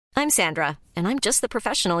I'm Sandra, and I'm just the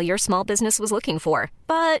professional your small business was looking for.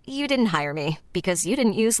 But you didn't hire me because you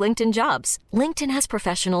didn't use LinkedIn Jobs. LinkedIn has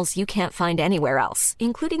professionals you can't find anywhere else,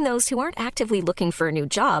 including those who aren't actively looking for a new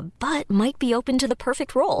job, but might be open to the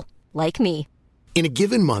perfect role, like me. In a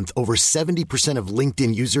given month, over 70% of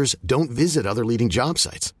LinkedIn users don't visit other leading job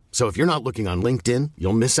sites. So if you're not looking on LinkedIn,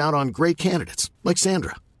 you'll miss out on great candidates like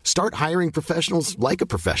Sandra. Start hiring professionals like a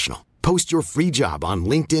professional. Post your free job on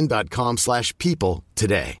linkedin.com/people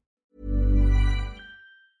today.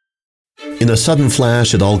 In a sudden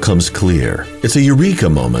flash, it all comes clear. It's a eureka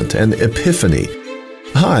moment, an epiphany.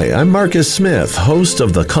 Hi, I'm Marcus Smith, host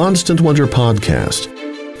of the Constant Wonder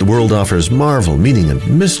podcast. The world offers marvel, meaning,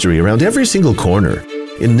 and mystery around every single corner.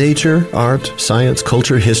 In nature, art, science,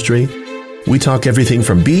 culture, history, we talk everything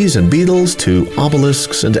from bees and beetles to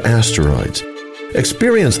obelisks and asteroids.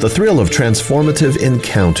 Experience the thrill of transformative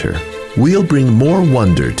encounter. We'll bring more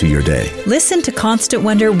wonder to your day. Listen to Constant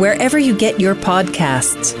Wonder wherever you get your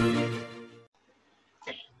podcasts.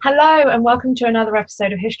 Hello and welcome to another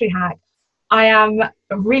episode of History Hack. I am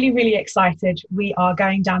really excited. We are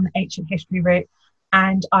going down the ancient history route,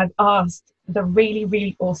 and I've asked the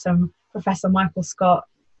really awesome Professor Michael Scott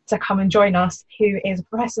to come and join us, who is a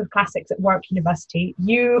Professor of Classics at Warwick University.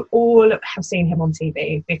 You all have seen him on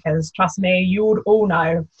TV because, trust me, you would all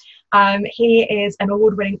know. He is an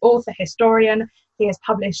award-winning author, historian. He has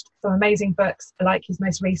published some amazing books, like his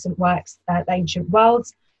most recent works, The Ancient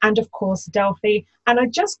Worlds, and of course, Delphi. And I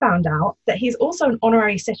just found out that he's also an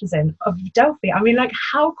honorary citizen of Delphi. I mean, like,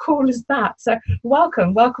 how cool is that? So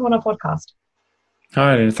welcome on our podcast.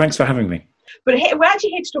 Hi, thanks for having me. But we're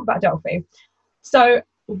actually here to talk about Delphi. So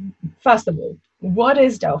first of all, what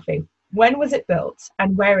is Delphi? When was it built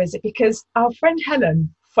and where is it? Because our friend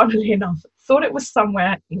Helen, funnily enough, thought it was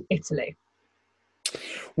somewhere in Italy.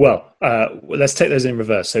 Well, let's take those in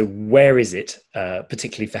reverse. So where is it,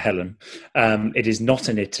 particularly for Helen? It is not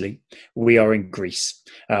in Italy. We are in Greece.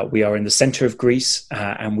 We are in the center of Greece,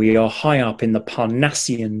 and we are high up in the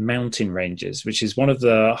Parnassian mountain ranges, which is one of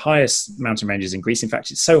the highest mountain ranges in Greece. In fact,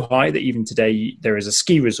 it's so high that even today there is a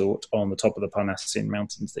ski resort on the top of the Parnassian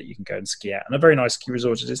mountains that you can go and ski at, and a very nice ski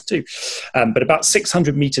resort it is too. But about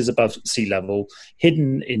 600 meters above sea level,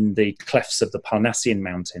 hidden in the clefts of the Parnassian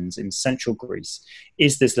mountains in central Greece,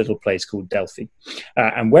 is this little place called Delphi.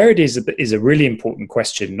 And where it is a really important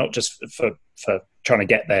question, not just for trying to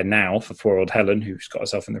get there now for poor old Helen, who's got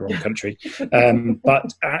herself in the wrong country,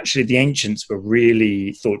 but actually the ancients were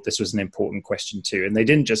really thought this was an important question too. And they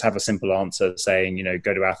didn't just have a simple answer saying, you know,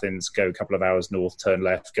 go to Athens, go a couple of hours north, turn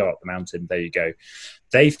left, go up the mountain, there you go.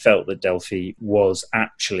 They felt that Delphi was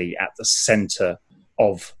actually at the center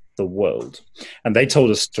of the world. And they told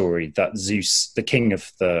a story that Zeus, the king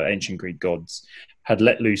of the ancient Greek gods, had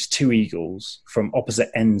let loose two eagles from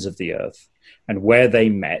opposite ends of the earth. And where they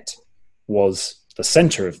met was the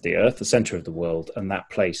center of the earth, the center of the world, and that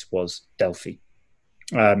place was Delphi.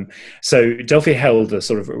 So Delphi held a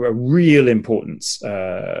sort of a real importance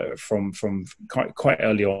from quite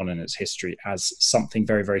early on in its history as something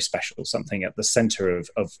very special, something at the center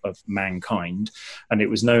of mankind, and it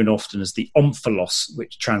was known often as the omphalos,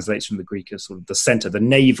 which translates from the Greek as sort of the center, the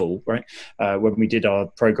navel. Right, when we did our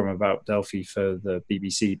program about Delphi for the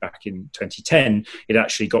BBC back in 2010, it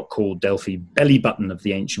actually got called Delphi, belly button of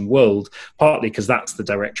the ancient world, partly because that's the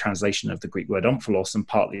direct translation of the Greek word omphalos, and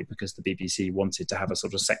partly because the BBC wanted to have a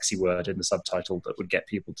sort of sexy word in the subtitle that would get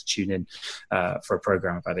people to tune in for a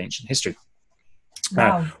program about ancient history.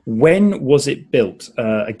 Wow. When was it built?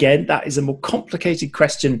 Again, that is a more complicated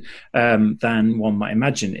question than one might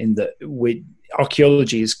imagine, in that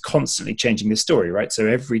archaeology is constantly changing this story, right? So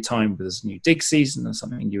every time there's a new dig season and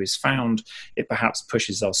something new is found, it perhaps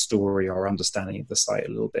pushes our story, our understanding of the site a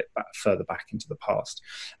little bit further back into the past.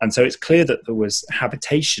 And so it's clear that there was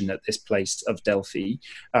habitation at this place of Delphi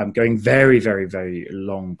going very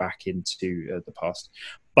long back into the past.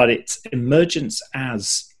 But its emergence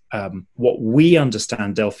as what we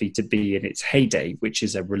understand Delphi to be in its heyday, which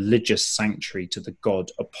is a religious sanctuary to the god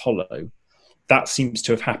Apollo, that seems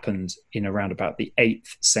to have happened in around about the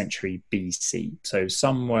 8th century BC. So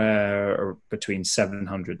somewhere between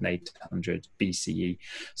 700 and 800 BCE.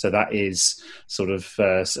 So that is sort of,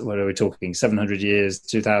 what are we talking, 700 years,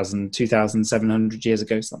 2,700 years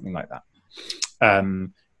ago, something like that.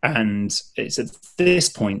 And it's at this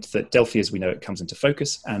point that Delphi, as we know it, comes into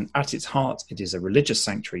focus. And at its heart, it is a religious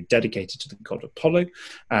sanctuary dedicated to the god Apollo.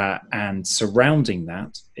 And surrounding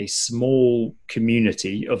that, a small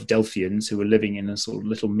community of Delphians who are living in a sort of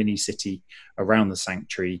little mini city around the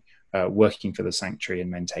sanctuary, working for the sanctuary and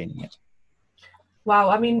maintaining it. Wow.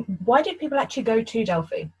 I mean, why did people actually go to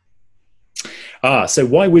Delphi? So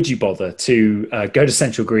why would you bother to go to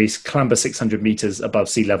central Greece, clamber 600 meters above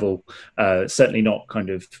sea level? Certainly not kind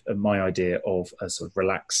of my idea of a sort of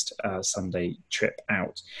relaxed Sunday trip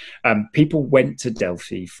out. People went to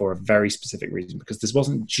Delphi for a very specific reason, because this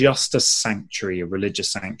wasn't just a sanctuary, a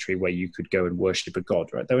religious sanctuary where you could go and worship a god,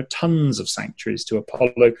 right? There were tons of sanctuaries to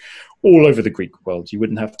Apollo all over the Greek world. You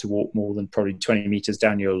wouldn't have to walk more than probably 20 meters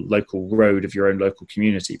down your local road of your own local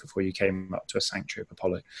community before you came up to a sanctuary of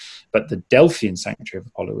Apollo. But the Delphian sanctuary of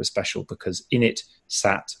Apollo was special because in it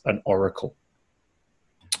sat an oracle.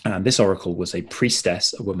 And this oracle was a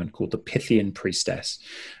priestess, a woman called the Pythian priestess,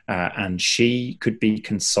 and she could be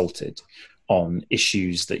consulted on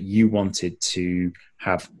issues that you wanted to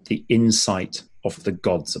have the insight of the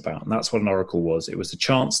gods about. And that's what an oracle was. It was a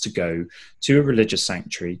chance to go to a religious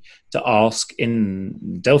sanctuary to ask,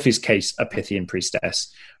 in Delphi's case, a Pythian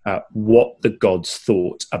priestess, what the gods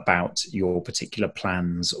thought about your particular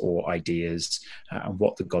plans or ideas, and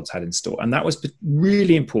what the gods had in store. And that was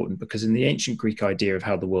really important because in the ancient Greek idea of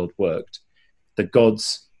how the world worked, the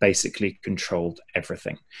gods basically controlled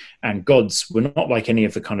everything. And gods were not like any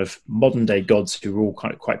of the kind of modern day gods who were all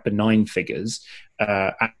kind of quite benign figures.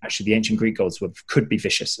 Actually, the ancient Greek gods could be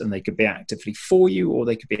vicious, and they could be actively for you or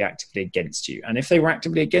they could be actively against you. And if they were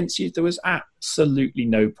actively against you, there was absolutely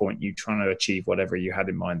no point you trying to achieve whatever you had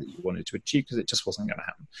in mind that you wanted to achieve, because it just wasn't going to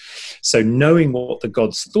happen. So knowing what the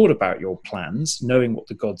gods thought about your plans, knowing what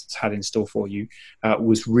the gods had in store for you,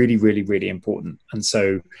 was really, really, really important. And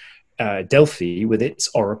so Delphi, with its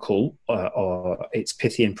oracle or its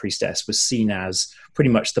Pythian priestess, was seen as pretty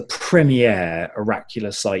much the premier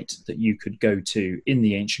oracular site that you could go to in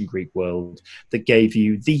the ancient Greek world that gave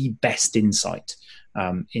you the best insight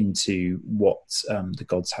into what the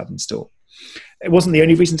gods had in store. It wasn't the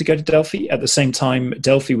only reason to go to Delphi. At the same time,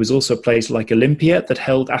 Delphi was also a place like Olympia that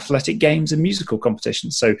held athletic games and musical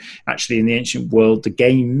competitions. So actually in the ancient world, the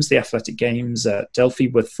games, the athletic games at Delphi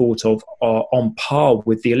were thought of on par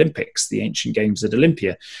with the Olympics, the ancient games at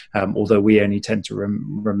Olympia, although we only tend to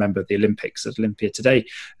remember the Olympics at Olympia today.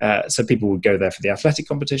 So people would go there for the athletic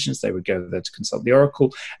competitions, they would go there to consult the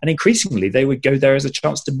oracle, and increasingly they would go there as a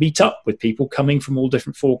chance to meet up with people coming from all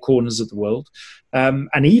different four corners of the world.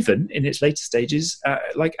 And even in its later stages,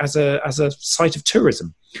 like as a site of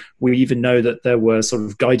tourism. We even know that there were sort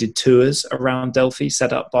of guided tours around Delphi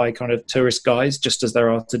set up by kind of tourist guides, just as there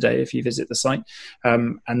are today if you visit the site.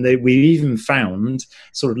 We even found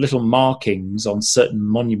sort of little markings on certain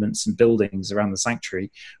monuments and buildings around the sanctuary,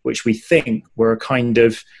 which we think were a kind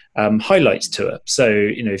of highlights tour. So,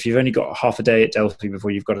 you know, if you've only got half a day at Delphi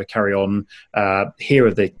before you've got to carry on, here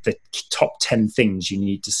are the top 10 things you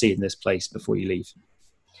need to see in this place before you leave.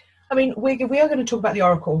 I mean, we are going to talk about the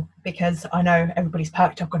oracle, because I know everybody's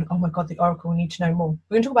perked up going, oh my God, the oracle, we need to know more.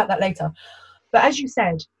 We're going to talk about that later. But as you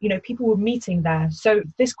said, you know, people were meeting there. So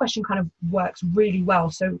this question kind of works really well.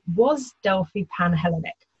 So was Delphi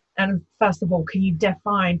Pan-Hellenic? And first of all, can you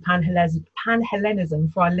define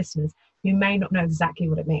Pan-Hellenism for our listeners who may not know exactly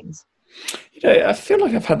what it means? You know, I feel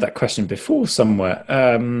like I've had that question before somewhere.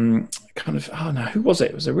 Who was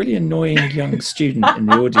it? It was a really annoying young student in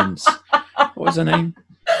the audience. What was her name?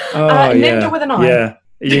 Linda with an I.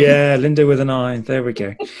 Yeah, Linda with an I. There we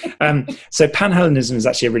go. So Pan-Hellenism is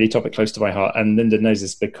actually a really topic close to my heart, and Linda knows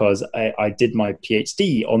this because I did my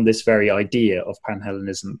PhD on this very idea of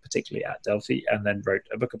Pan-Hellenism, particularly at Delphi, and then wrote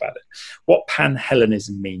a book about it. What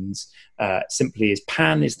Pan-Hellenism means simply is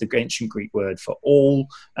Pan is the ancient Greek word for all,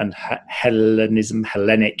 and Hellenism,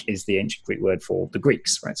 Hellenic, is the ancient Greek word for the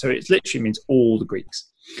Greeks, right? So it literally means all the Greeks.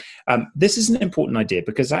 This is an important idea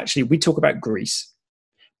because actually we talk about Greece,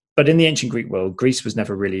 but in the ancient Greek world, Greece was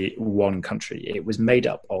never really one country. It was made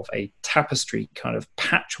up of a tapestry kind of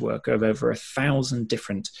patchwork of over 1,000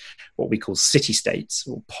 different, what we call city-states,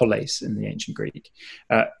 or polis in the ancient Greek,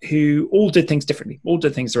 who all did things differently, all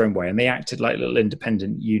did things their own way, and they acted like little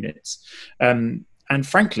independent units. And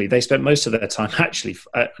frankly, they spent most of their time actually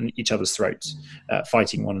on each other's throats,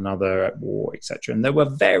 fighting one another at war, etc. And there were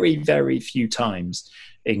very, very few times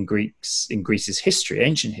in Greece's history,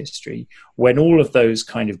 ancient history, when all of those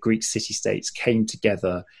kind of Greek city-states came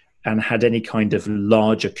together and had any kind of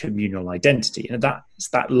larger communal identity. And that's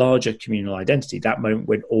that larger communal identity, that moment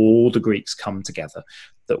when all the Greeks come together,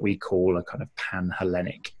 that we call a kind of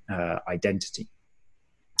Pan-Hellenic identity.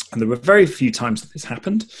 And there were very few times that this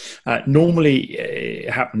happened. Normally, it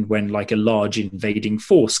happened when like a large invading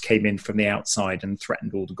force came in from the outside and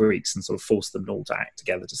threatened all the Greeks and sort of forced them all to act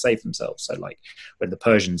together to save themselves. So like when the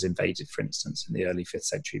Persians invaded, for instance, in the early 5th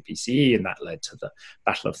century BCE, and that led to the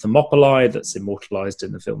Battle of Thermopylae that's immortalized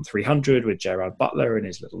in the film 300 with Gerard Butler in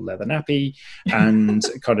his little leather nappy, and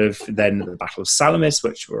kind of then the Battle of Salamis,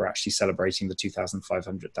 which we're actually celebrating the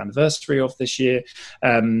 2500th anniversary of this year.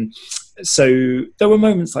 So there were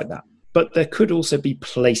moments like that, but there could also be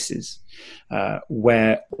places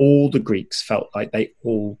where all the Greeks felt like they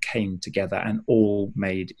all came together and all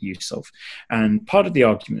made use of. And part of the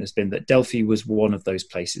argument has been that Delphi was one of those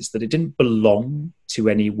places, that it didn't belong to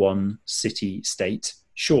any one city-state.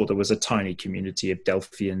 Sure, there was a tiny community of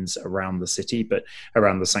Delphians around the city, but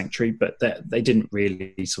around the sanctuary, but they didn't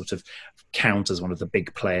really sort of count as one of the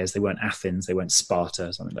big players. They weren't Athens, they weren't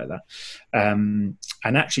Sparta, something like that.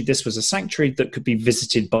 And actually, this was a sanctuary that could be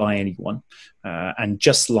visited by anyone. And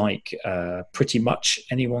just like pretty much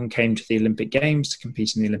anyone came to the Olympic Games to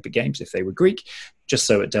compete in the Olympic Games if they were Greek, just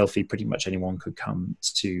so at Delphi, pretty much anyone could come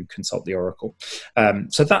to consult the oracle.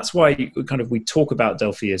 So that's why we talk about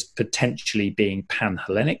Delphi as potentially being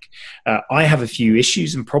pan-Hellenic. I have a few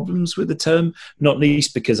issues and problems with the term, not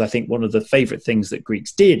least because I think one of the favorite things that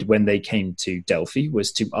Greeks did when they came to Delphi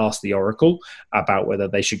was to ask the oracle about whether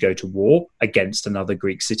they should go to war against another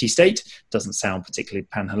Greek city-state. Doesn't sound particularly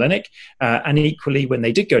pan-Hellenic. And equally, when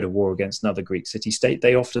they did go to war against another Greek city-state,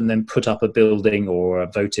 they often then put up a building or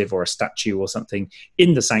a votive or a statue or something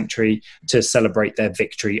in the sanctuary to celebrate their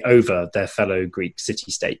victory over their fellow Greek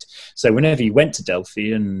city-state. So whenever you went to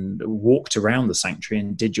Delphi and walked around the sanctuary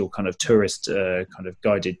and did your kind of tourist kind of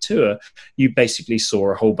guided tour, you basically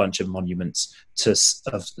saw a whole bunch of monuments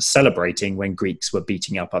of celebrating when Greeks were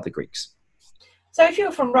beating up other Greeks. So if you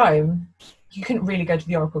were from Rome, you couldn't really go to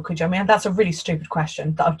the oracle, could you? I mean, that's a really stupid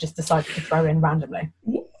question that I've just decided to throw in randomly.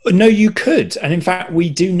 No, you could. And in fact, we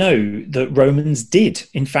do know that Romans did.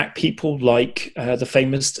 In fact, people like the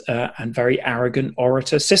famous and very arrogant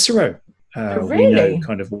orator Cicero, really? we know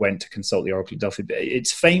kind of went to consult the oracle of Delphi. But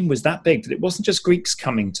its fame was that big that it wasn't just Greeks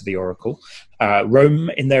coming to the oracle.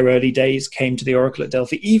 Rome in their early days came to the oracle at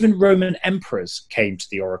Delphi. Even Roman emperors came to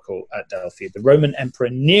the oracle at Delphi. The Roman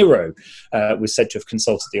emperor Nero was said to have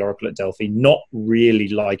consulted the oracle at Delphi, not really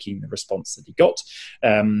liking the response that he got.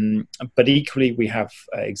 But equally, we have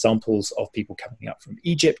examples of people coming up from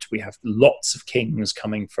Egypt. We have lots of kings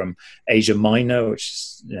coming from Asia Minor, which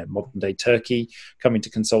is modern-day Turkey, coming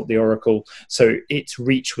to consult the oracle. So its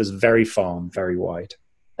reach was very far and very wide.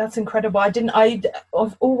 That's incredible.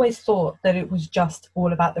 I've always thought that it was just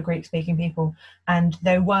all about the Greek-speaking people, and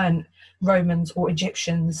there weren't Romans or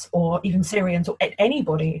Egyptians or even Syrians or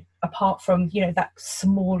anybody apart from, that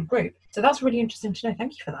small group. So that's really interesting to know.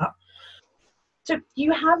 Thank you for that. So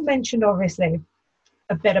you have mentioned, obviously,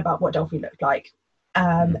 a bit about what Delphi looked like,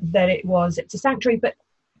 that it's a sanctuary, but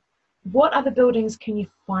what other buildings can you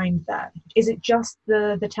find there? Is it just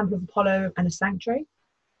the Temple of Apollo and a sanctuary?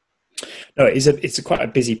 No, it's quite a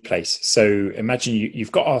busy place. So imagine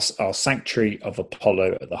you've got our sanctuary of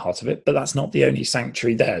Apollo at the heart of it, but that's not the only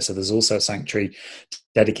sanctuary there. So there's also a sanctuary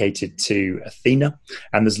dedicated to Athena,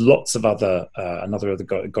 and there's lots of other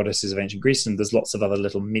goddesses of ancient Greece, and there's lots of other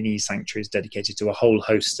little mini sanctuaries dedicated to a whole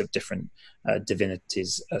host of different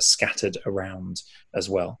divinities scattered around as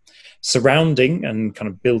well. Surrounding and kind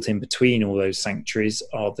of built in between all those sanctuaries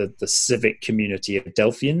are the civic community of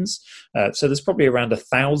Delphians. So there's probably around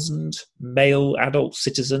 1,000 male adult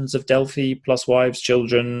citizens of Delphi, plus wives,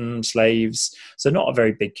 children, slaves. So not a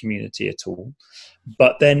very big community at all.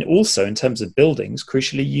 But then also in terms of buildings,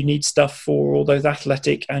 crucially, you need stuff for all those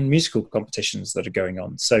athletic and musical competitions that are going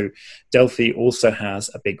on. So Delphi also has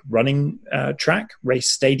a big running track,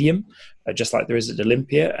 race stadium, just like there is at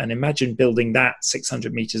Olympia. And imagine building that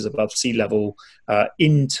 600 meters above sea level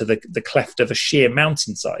into the cleft of a sheer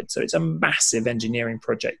mountainside. So it's a massive engineering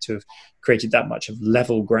project to have created that much of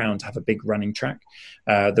level ground to have a big running track.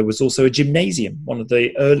 There was also a gymnasium. One of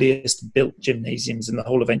the earliest built gymnasiums in the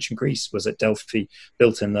whole of ancient Greece was at Delphi,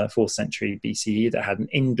 built in the 4th century BCE, that had an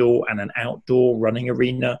indoor and an outdoor running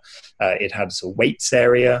arena. It had a weights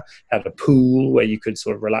area, had a pool where you could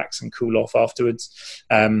sort of relax and cool off afterwards.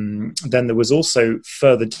 Then there was also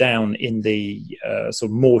further down in the sort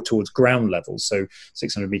of more towards ground level, so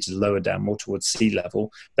 600 meters lower down, more towards sea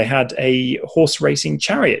level, they had a horse racing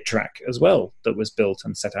chariot track as well that was built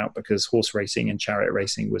and set out, because horse racing and chariot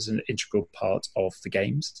racing was an integral part of the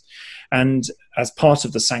games. And as part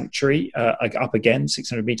of the sanctuary, up again,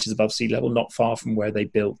 600 meters above sea level, not far from where they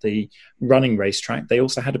built the running racetrack, they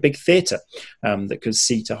also had a big theatre that could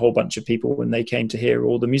seat a whole bunch of people when they came to hear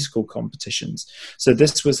all the musical competitions. So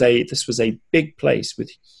this was a big place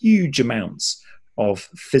with huge amounts of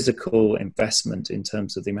physical investment in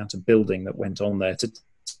terms of the amount of building that went on there to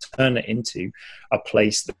turn it into a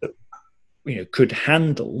place that, you know, could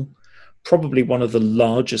handle probably one of the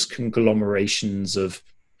largest conglomerations of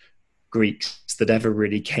Greeks that ever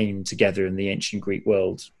really came together in the ancient Greek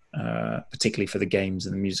world, particularly for the games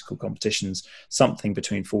and the musical competitions, something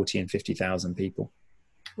between 40 and 50,000 people.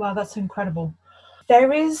 Wow, that's incredible.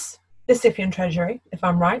 There is the Siphian Treasury, if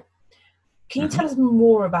I'm right. Can you tell us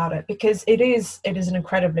more about it? Because it's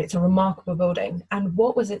a remarkable building. And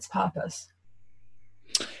what was its purpose?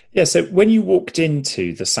 Yeah, so when you walked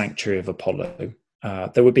into the Sanctuary of Apollo,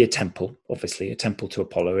 there would be a temple, obviously, a temple to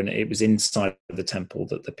Apollo, and it was inside the temple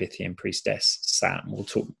that the Pythian priestess sat. And we'll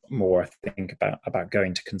talk more, I think, about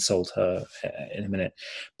going to consult her in a minute.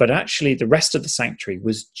 But actually, the rest of the sanctuary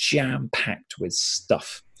was jam-packed with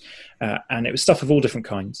stuff. And it was stuff of all different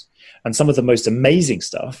kinds. And some of the most amazing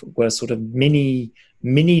stuff were sort of mini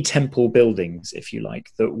temple buildings, if you like,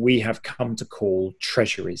 that we have come to call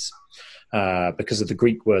treasuries, because of the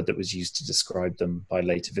Greek word that was used to describe them by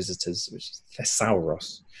later visitors, which is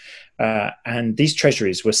thesauros. And these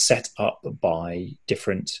treasuries were set up by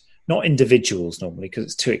different, not individuals normally, because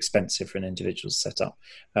it's too expensive for an individual to set up,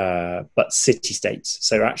 but city-states.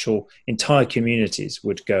 So actual entire communities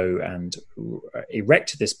would go and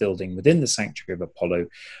erect this building within the Sanctuary of Apollo.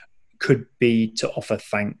 Could be to offer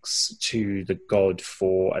thanks to the god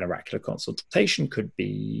for an oracular consultation, could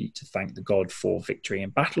be to thank the god for victory in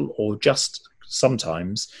battle, or just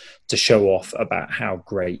sometimes to show off about how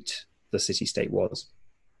great the city-state was.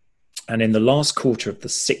 And in the last quarter of the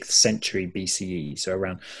 6th century BCE, so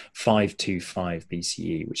around 525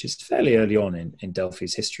 BCE, which is fairly early on in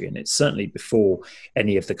Delphi's history, and it's certainly before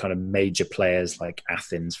any of the kind of major players like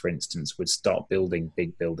Athens, for instance, would start building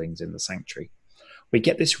big buildings in the sanctuary, we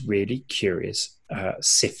get this really curious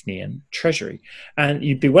Sifnian treasury. And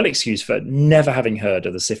you'd be well excused for never having heard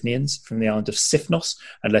of the Sifnians from the island of Sifnos,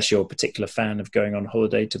 unless you're a particular fan of going on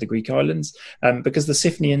holiday to the Greek islands, because the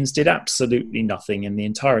Sifnians did absolutely nothing in the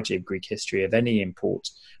entirety of Greek history of any import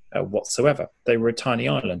whatsoever. They were a tiny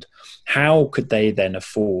island. How could they then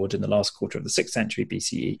afford, in the last quarter of the 6th century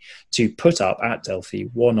BCE, to put up at Delphi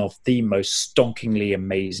one of the most stonkingly,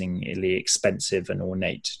 amazingly expensive and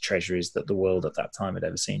ornate treasuries that the world at that time had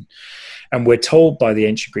ever seen? And we're told by the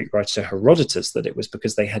ancient Greek writer Herodotus that it was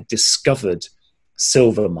because they had discovered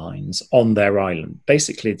silver mines on their island.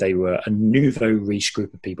 Basically, they were a nouveau riche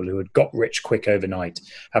group of people who had got rich quick overnight,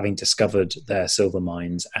 having discovered their silver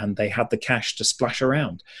mines, and they had the cash to splash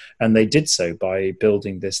around. And they did so by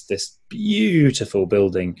building this beautiful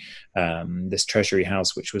building, this treasury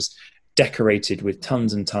house, which was decorated with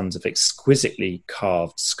tons and tons of exquisitely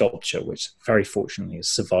carved sculpture, which very fortunately has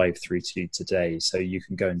survived through to today. So you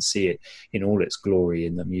can go and see it in all its glory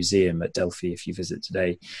in the museum at Delphi if you visit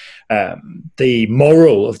today. The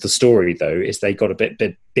moral of the story, though, is they got a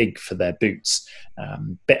bit big for their boots,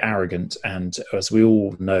 bit arrogant, and as we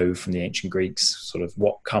all know from the ancient Greeks, sort of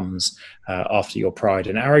what comes after your pride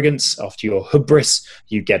and arrogance, after your hubris,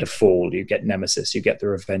 you get a fall, you get nemesis, you get the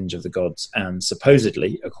revenge of the gods. And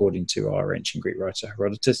supposedly, according to our ancient Greek writer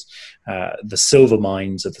Herodotus, the silver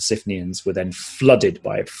mines of the Sifnians were then flooded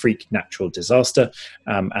by a freak natural disaster,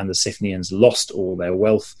 and the Sifnians lost all their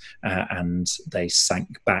wealth, and they sank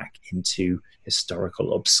back into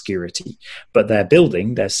historical obscurity. But their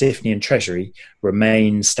building, their Sifnian treasury,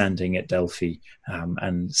 remains standing at Delphi,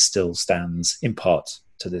 and still stands in part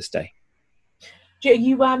to this day.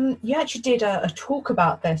 You actually did a talk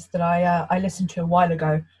about this that I listened to a while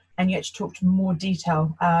ago, and you actually talked in more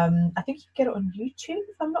detail. I think you can get it on YouTube,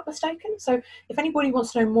 if I'm not mistaken. So if anybody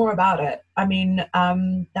wants to know more about it, I mean,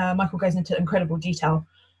 Michael goes into incredible detail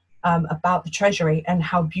about the treasury and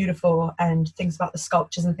how beautiful, and things about the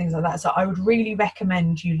sculptures and things like that. So I would really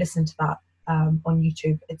recommend you listen to that on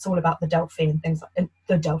YouTube. It's all about the Delphi and things like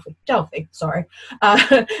the Delphi. Sorry,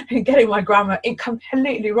 getting my grammar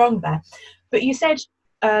completely wrong there. But you said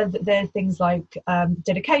that there are things like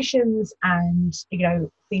dedications, and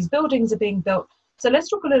these buildings are being built. So let's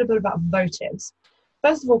talk a little bit about votives.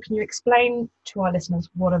 First of all, can you explain to our listeners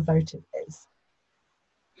what a votive is?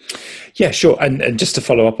 Yeah, sure. And just to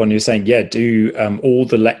follow up on you saying, do all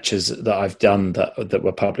the lectures that I've done that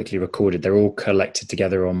were publicly recorded, they're all collected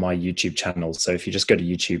together on my YouTube channel. So if you just go to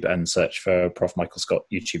YouTube and search for Prof. Michael Scott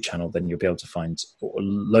YouTube channel, then you'll be able to find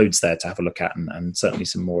loads there to have a look at, and certainly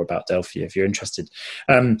some more about Delphi if you're interested.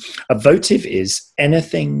 A votive is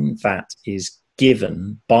anything that is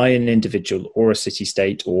given by an individual or a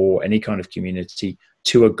city-state or any kind of community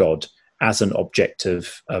to a god as an object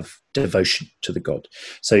of devotion to the god.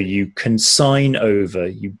 So you consign over,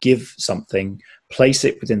 you give something, place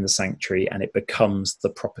it within the sanctuary, and it becomes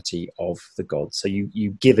the property of the god. So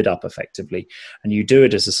you give it up effectively, and you do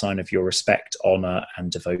it as a sign of your respect, honor,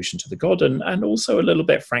 and devotion to the god, and also a little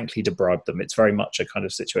bit, frankly, to bribe them. It's very much a kind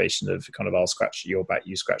of situation of kind of I'll scratch your back,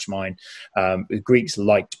 you scratch mine. The Greeks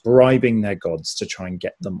liked bribing their gods to try and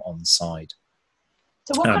get them on side.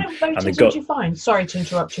 So what kind of votives would you find? Sorry to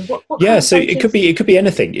interrupt you. What so it could be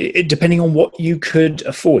anything, depending on what you could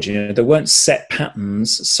afford. There weren't set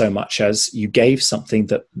patterns so much as you gave something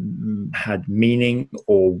that had meaning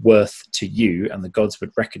or worth to you, and the gods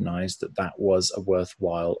would recognize that was a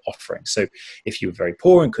worthwhile offering. So if you were very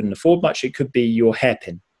poor and couldn't afford much, it could be your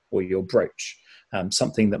hairpin or your brooch,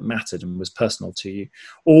 something that mattered and was personal to you,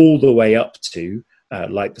 all the way up to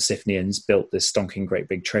like the Siphnians built this stonking great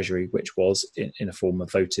big treasury, which was in a form of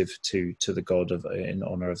votive to the god in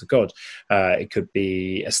honor of the god. It could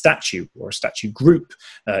be a statue or a statue group.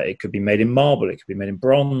 It could be made in marble. It could be made in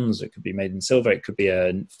bronze. It could be made in silver. It could be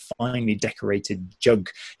a finely decorated jug.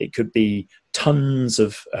 It could be tons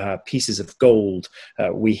of pieces of gold.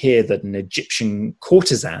 We hear that an Egyptian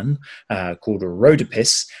courtesan called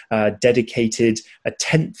Rhodopis dedicated a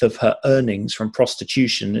tenth of her earnings from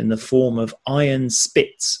prostitution in the form of iron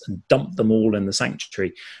spits and dumped them all in the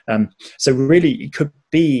sanctuary. So really, it could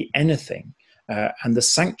be anything. And the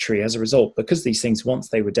sanctuary, as a result, because these things, once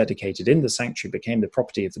they were dedicated in the sanctuary, became the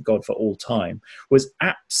property of the god for all time, was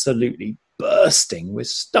absolutely bursting with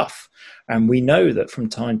stuff. And we know that from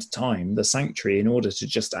time to time, the sanctuary, in order to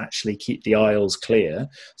just actually keep the aisles clear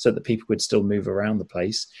so that people could still move around the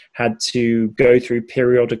place, had to go through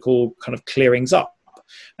periodical kind of clearings up.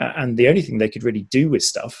 And the only thing they could really do with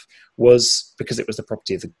stuff was, because it was the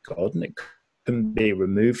property of the god and it couldn't be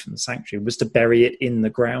removed from the sanctuary, was to bury it in the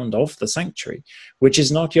ground of the sanctuary, which is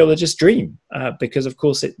an archaeologist's dream, because of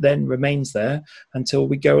course it then remains there until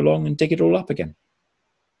we go along and dig it all up again.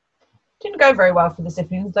 Didn't go very well for the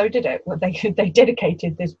Siphnians, though, did it? They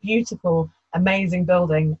dedicated this beautiful, amazing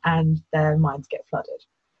building, and their mines get flooded.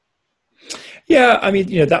 Yeah, I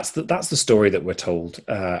mean, that's the story that we're told.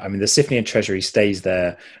 I mean, the Siphnian treasury stays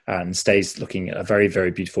there and stays looking at a very,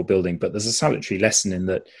 very beautiful building. But there's a salutary lesson in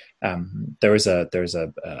that there is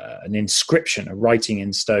an inscription, a writing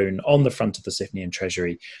in stone on the front of the Siphnian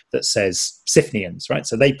treasury that says Siphnians, right?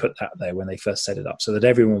 So they put that there when they first set it up, so that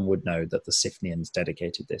everyone would know that the Siphnians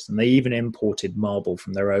dedicated this. And they even imported marble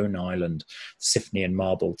from their own island, Siphnian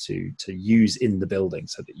marble, to use in the building,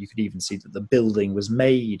 so that you could even see that the building was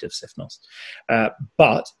made of Siphnos.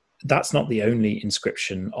 But that's not the only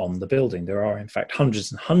inscription on the building. There are, in fact,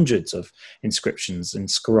 hundreds and hundreds of inscriptions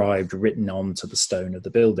inscribed, written onto the stone of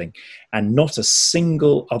the building. And not a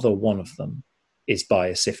single other one of them is by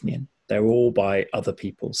a Siphnian. They're all by other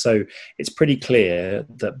people. So it's pretty clear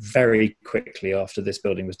that very quickly after this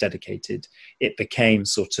building was dedicated, it became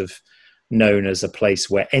sort of known as a place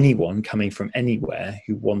where anyone coming from anywhere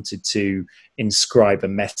who wanted to inscribe a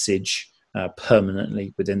message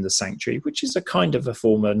permanently within the sanctuary, which is another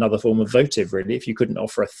form of votive, really. If you couldn't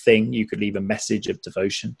offer a thing, you could leave a message of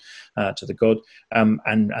devotion to the god. And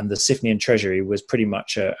the Siphnian treasury was pretty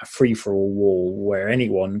much a free-for-all wall where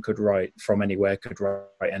anyone could write from anywhere, could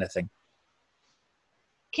write anything.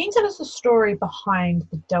 Can you tell us the story behind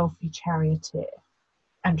the Delphi charioteer,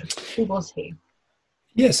 and who was he?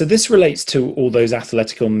 Yeah, so this relates to all those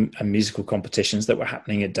athletical and musical competitions that were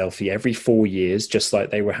happening at Delphi every 4 years, just like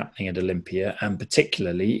they were happening at Olympia. And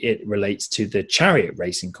particularly, it relates to the chariot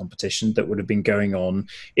racing competition that would have been going on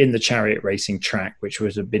in the chariot racing track, which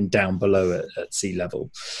would have been down below at sea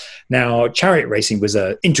level. Now, chariot racing was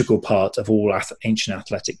an integral part of all ancient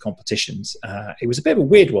athletic competitions. It was a bit of a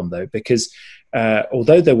weird one, though, because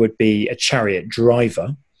although there would be a chariot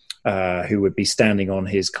driver, who would be standing on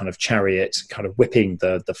his kind of chariot, kind of whipping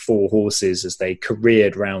the four horses as they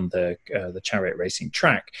careered round the chariot racing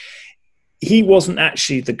track. He wasn't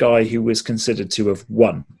actually the guy who was considered to have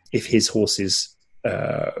won if his horses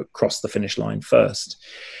crossed the finish line first,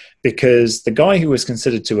 because the guy who was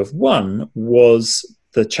considered to have won was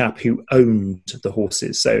the chap who owned the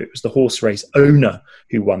horses. So it was the horse race owner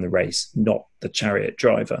who won the race, not the chariot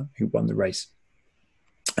driver who won the race.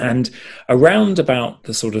 And around about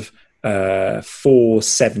the sort of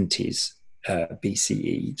 470s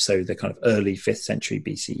BCE, so the kind of early 5th century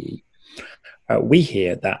BCE, we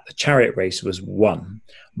hear that the chariot race was won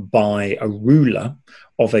by a ruler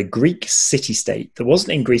of a Greek city-state that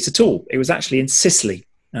wasn't in Greece at all. It was actually in Sicily.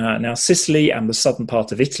 Now, Sicily and the southern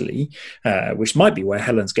part of Italy, which might be where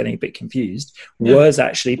Helen's getting a bit confused, was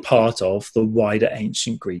actually part of the wider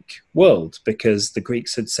ancient Greek world, because the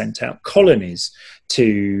Greeks had sent out colonies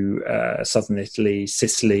to southern Italy,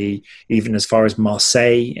 Sicily, even as far as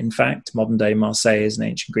Marseille, in fact. Modern-day Marseille is an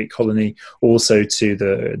ancient Greek colony, also to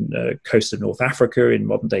the coast of North Africa in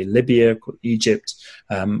modern-day Libya, Egypt,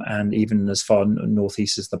 and even as far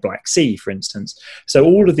northeast as the Black Sea, for instance. So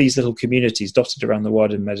all of these little communities dotted around the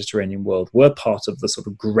wider Mediterranean world were part of the sort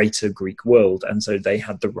of greater Greek world, and so they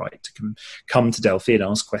had the right to come to Delphi and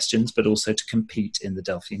ask questions, but also to compete in the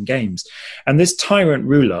Delphian Games. And this tyrant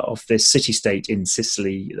ruler of this city-state in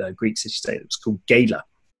Sicily, the Greek city-state, it was called Gela.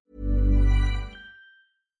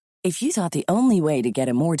 If you thought the only way to get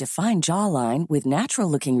a more defined jawline with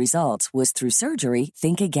natural-looking results was through surgery,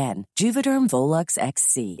 think again. Juvederm Volux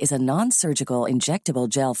XC is a non-surgical injectable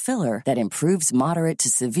gel filler that improves moderate to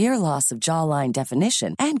severe loss of jawline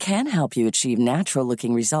definition and can help you achieve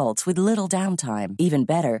natural-looking results with little downtime. Even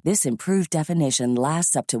better, this improved definition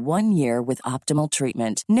lasts up to 1 year with optimal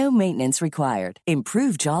treatment. No maintenance required.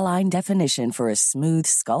 Improve jawline definition for a smooth,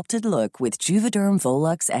 sculpted look with Juvederm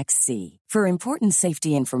Volux XC. For important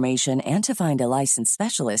safety information and to find a licensed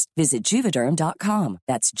specialist, visit Juvederm.com.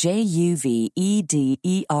 That's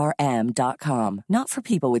JUVEDERM.com. Not for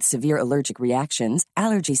people with severe allergic reactions,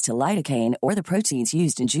 allergies to lidocaine, or the proteins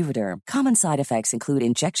used in Juvederm. Common side effects include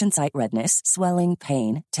injection site redness, swelling,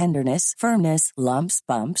 pain, tenderness, firmness, lumps,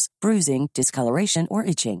 bumps, bruising, discoloration, or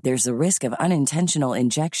itching. There's a risk of unintentional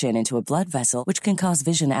injection into a blood vessel, which can cause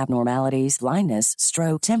vision abnormalities, blindness,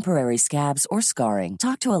 stroke, temporary scabs, or scarring.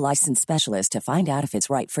 Talk to a licensed specialist to find out if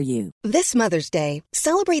it's right for you. This Mother's Day,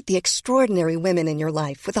 celebrate the extraordinary women in your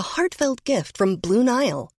life with a heartfelt gift from Blue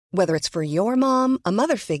Nile. Whether it's for your mom, a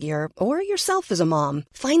mother figure, or yourself as a mom,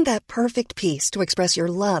 find that perfect piece to express your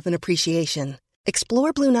love and appreciation.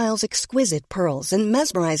 Explore Blue Nile's exquisite pearls and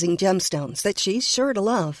mesmerizing gemstones that she's sure to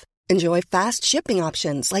love. Enjoy fast shipping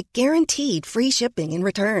options like guaranteed free shipping and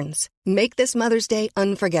returns. Make this Mother's Day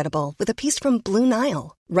unforgettable with a piece from Blue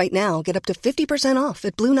Nile. Right now, get up to 50% off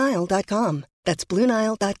at BlueNile.com. That's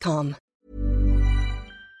BlueNile.com.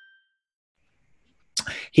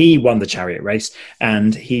 He won the chariot race,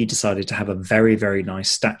 and he decided to have a very, very nice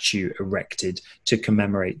statue erected to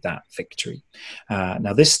commemorate that victory.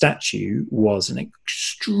 Now, this statue was an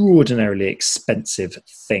extraordinarily expensive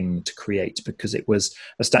thing to create, because it was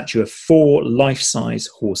a statue of 4 life-size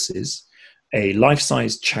horses, a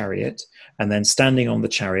life-size chariot, and then standing on the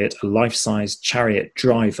chariot, a life-size chariot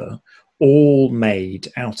driver, all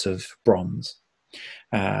made out of bronze.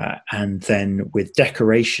 And then with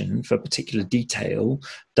decoration for particular detail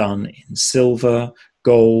done in silver,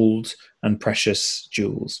 gold, and precious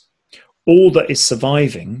jewels. All that is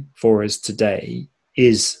surviving for us today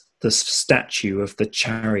is the statue of the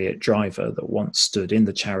chariot driver that once stood in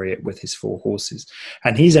the chariot with his 4 horses.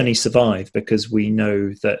 And he's only survived because we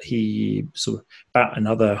know that he, sort of about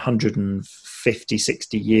another 150,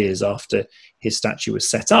 60 years after his statue was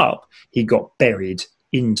set up, he got buried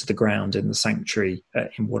into the ground in the sanctuary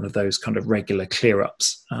in one of those kind of regular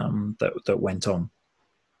clear-ups that went on.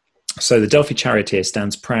 So the Delphi Charioteer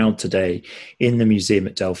stands proud today in the museum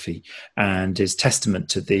at Delphi and is testament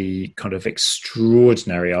to the kind of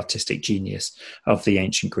extraordinary artistic genius of the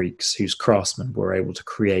ancient Greeks, whose craftsmen were able to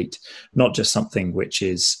create not just something which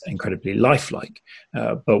is incredibly lifelike,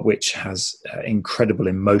 but which has incredible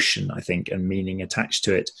emotion, I think, and meaning attached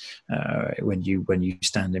to it when you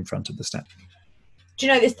stand in front of the statue. Do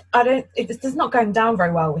you know this? This is not going down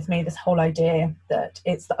very well with me. This whole idea that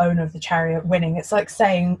it's the owner of the chariot winning. It's like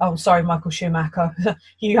saying, "Oh, sorry, Michael Schumacher,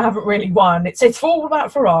 you haven't really won." It's all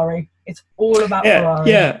about Ferrari. It's all about Ferrari.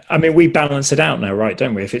 Yeah. I mean, we balance it out now, right?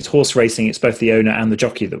 Don't we? If it's horse racing, it's both the owner and the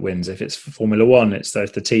jockey that wins. If it's Formula One, it's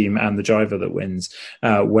both the team and the driver that wins.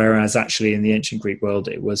 Whereas actually in the ancient Greek world,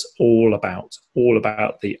 it was all about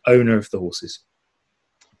the owner of the horses.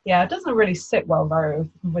 Yeah, it doesn't really sit well very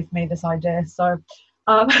with me, this idea. So,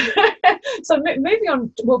 so moving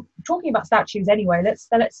on. Well, talking about statues anyway. Let's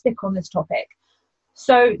stick on this topic.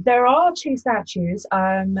 So there are 2 statues,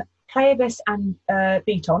 Cleobis and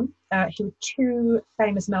Beton, who were 2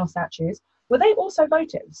 famous male statues. Were they also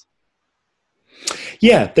votives?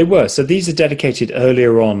 Yeah, they were. So these are dedicated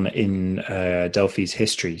earlier on in Delphi's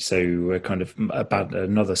history. So kind of about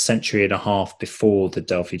another century and a half before the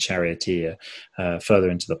Delphi Charioteer, further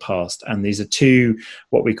into the past. And these are 2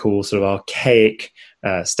 what we call sort of archaic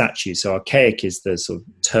statues. So archaic is the sort of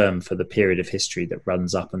term for the period of history that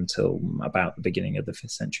runs up until about the beginning of the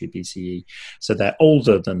 5th century BCE. So they're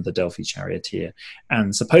older than the Delphi charioteer.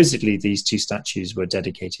 And supposedly these two statues were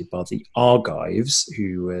dedicated by the Argives,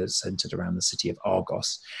 who were centered around the city of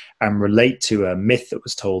Argos, and relate to a myth that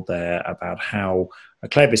was told there about how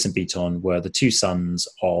Cleobis and Beton were the two sons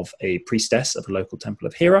of a priestess of a local temple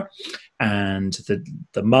of Hera, and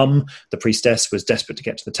the mum, the priestess, was desperate to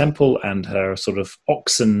get to the temple, and her sort of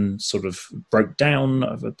oxen sort of broke down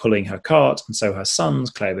of pulling her cart, and so her sons,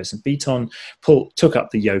 Cleobis and Beton, took up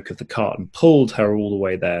the yoke of the cart and pulled her all the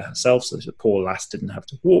way there herself, so the poor lass didn't have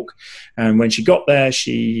to walk. And when she got there,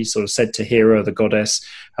 she sort of said to Hera, the goddess,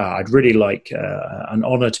 I'd really like an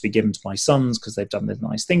honor to be given to my sons because they've done this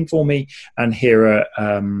nice thing for me. And Hera,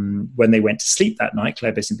 when they went to sleep that night,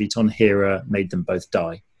 Cleobis and Beton, Hera made them both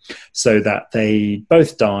die, so that they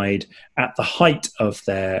both died at the height of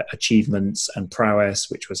their achievements and prowess,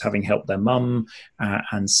 which was having helped their mum,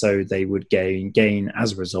 and so they would gain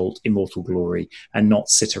as a result immortal glory and not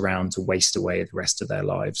sit around to waste away the rest of their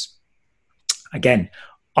lives. Again,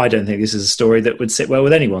 I don't think this is a story that would sit well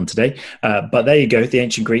with anyone today, but there you go. The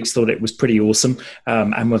ancient Greeks thought it was pretty awesome,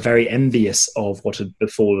 and were very envious of what had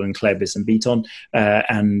befallen Cleobis and Beton,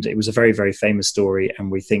 and it was a very, very famous story, and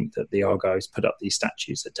we think that the Argives put up these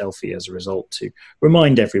statues at Delphi as a result to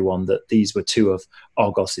remind everyone that these were two of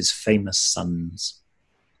Argos's famous sons.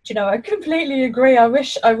 Do you know, I completely agree. I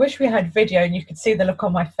wish we had video and you could see the look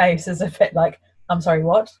on my face as if it like, I'm sorry,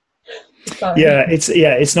 what?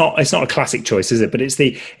 It's not a classic choice, is it? But it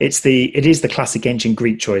is the classic ancient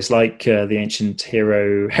Greek choice, like the ancient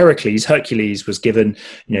hero Hercules was given,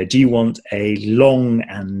 do you want a long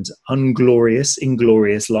and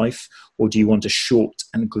inglorious life, or do you want a short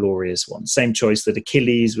and glorious one? Same choice that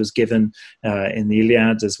Achilles was given in the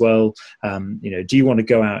Iliad as well. Do you want to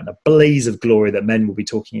go out in a blaze of glory that men will be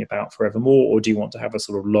talking about forevermore, or do you want to have a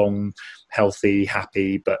sort of long, healthy,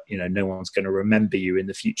 happy, but no one's going to remember you in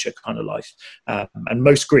the future kind of life? And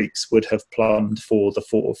most Greeks would have plumbed for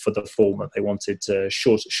the former. They wanted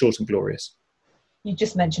short and glorious. You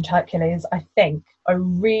just mentioned Hercules. I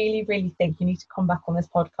really, really think you need to come back on this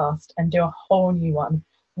podcast and do a whole new one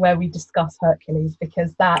where we discuss Hercules,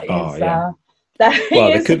 because that is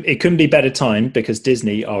it couldn't be better timed, because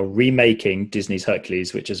Disney are remaking Disney's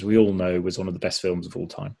Hercules, which, as we all know, was one of the best films of all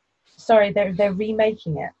time. Sorry, they're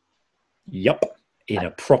remaking it. Yup, in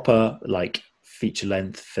a proper feature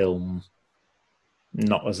length film,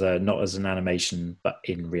 not as an animation, but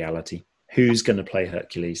in reality. Who's going to play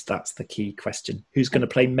Hercules? That's the key question. Who's going to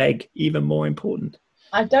play Meg? Even more important.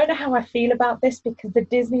 I don't know how I feel about this, because the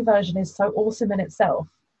Disney version is so awesome in itself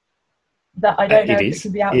that I don't know if it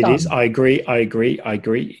can be outdone. It is. I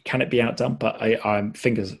agree. Can it be outdone? But I'm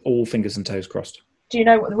all fingers and toes crossed. Do you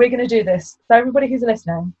know what? We're going to do this. So everybody who's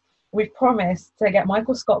listening, we've promised to get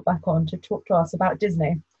Michael Scott back on to talk to us about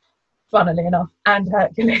Disney, funnily enough, and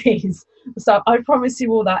Hercules. So I promise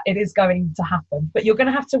you all that it is going to happen. But you're going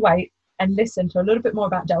to have to wait and listen to a little bit more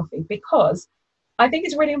about Delphi, because I think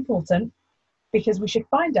it's really important, because we should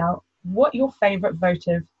find out what your favourite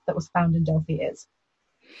votive that was found in Delphi is.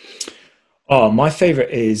 Oh, my favourite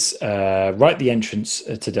is right at the entrance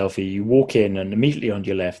to Delphi. You walk in, and immediately on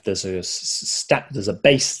your left, there's a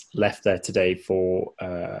base left there today for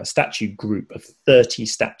a statue group of 30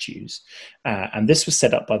 statues. And this was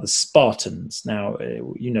set up by the Spartans. Now,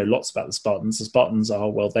 lots about the Spartans. The Spartans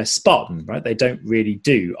they're Spartan, right? They don't really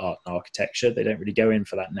do art and architecture. They don't really go in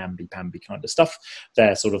for that namby-pamby kind of stuff.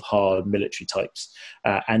 They're sort of hard military types.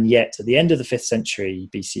 And yet, at the end of the 5th century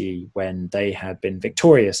BCE, when they had been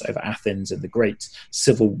victorious over Athens in the great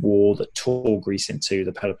civil war that tore Greece into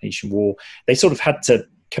the Peloponnesian War, they sort of had to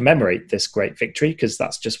commemorate this great victory, because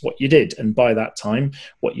that's just what you did. And by that time,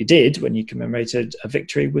 what you did when you commemorated a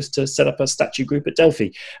victory was to set up a statue group at Delphi.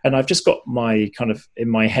 And I've just got in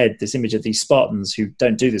my head this image of these Spartans who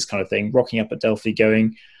don't do this kind of thing, rocking up at Delphi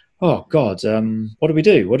going, oh God, what do we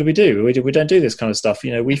do? We don't do this kind of stuff.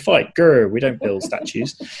 We fight, we don't build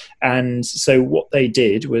statues. And so what they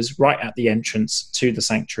did was, right at the entrance to the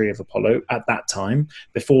sanctuary of Apollo at that time,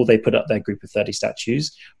 before they put up their group of 30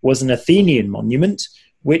 statues, was an Athenian monument,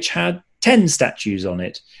 which had 10 statues on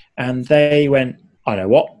it. And they went, I know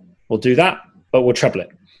what, we'll do that, but we'll treble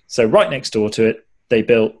it. So right next door to it, they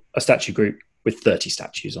built a statue group with 30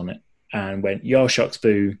 statues on it, and went, yo, shucks,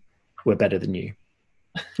 boo, we're better than you.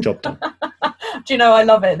 Job done. Do you know, I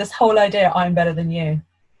love it. This whole idea, I'm better than you.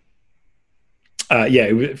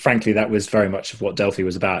 Frankly, that was very much of what Delphi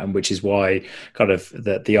was about, and which is why kind of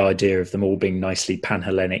the idea of them all being nicely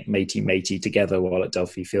Pan-Hellenic, matey together while at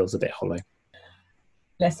Delphi feels a bit hollow.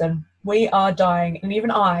 Listen, We are dying, and even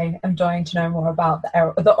I am dying to know more about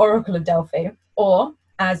the Oracle of Delphi, or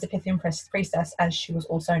as the Pythian priestess, as she was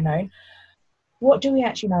also known. What do we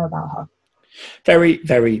actually know about her? Very,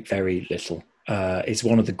 very, very little. It's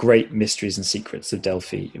one of the great mysteries and secrets of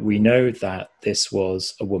Delphi. We know that this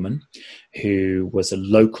was a woman who was a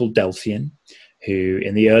local Delphian, who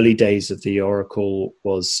in the early days of the Oracle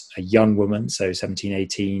was a young woman, so 17,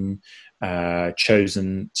 18,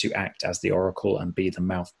 chosen to act as the Oracle and be the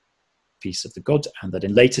mouthpiece of the god, and that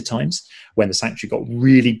in later times, when the sanctuary got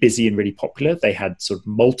really busy and really popular, they had sort of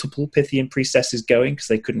multiple Pythian priestesses going because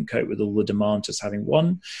they couldn't cope with all the demand just having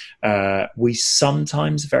one. We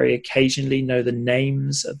sometimes, very occasionally, know the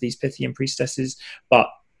names of these Pythian priestesses, but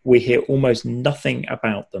we hear almost nothing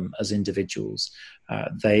about them as individuals.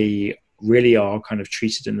 They really are kind of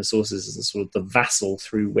treated in the sources as a sort of the vassal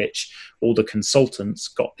through which all the consultants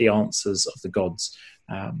got the answers of the gods.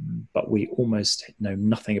 But we almost know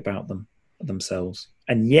nothing about them themselves.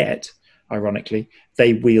 And yet, ironically,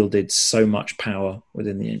 they wielded so much power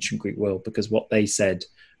within the ancient Greek world because what they said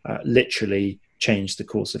literally changed the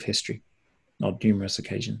course of history on numerous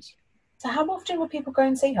occasions. So how often would people go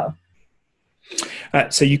and see her?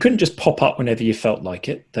 So you couldn't just pop up whenever you felt like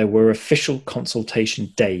it. There were official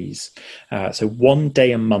consultation days. So 1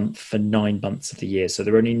 day a month for 9 months of the year. So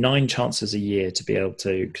there were only 9 chances a year to be able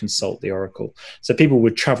to consult the oracle. So people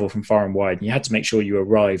would travel from far and wide, and you had to make sure you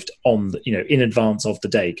arrived on, in advance of the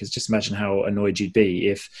day. Because just imagine how annoyed you'd be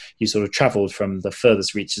if you sort of travelled from the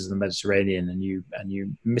furthest reaches of the Mediterranean and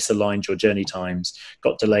you misaligned your journey times,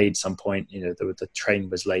 got delayed some point. The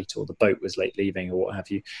train was late or the boat was late leaving or what have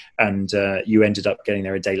you, and you ended up getting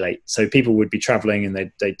there a day late. So people would be traveling and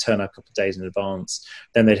they'd turn up a couple of days in advance.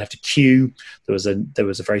 Then they'd have to queue. There was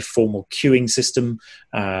a very formal queuing system,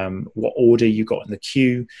 what order you got in the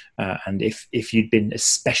queue. And if you'd been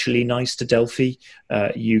especially nice to Delphi,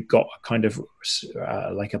 you got a kind of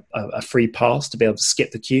like a free pass to be able to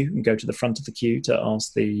skip the queue and go to the front of the queue to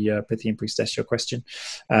ask the Pythian priestess your question.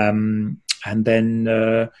 And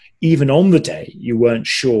then even on the day, you weren't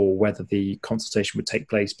sure whether the consultation would take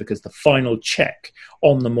place because the final check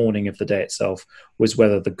on the morning of the day itself was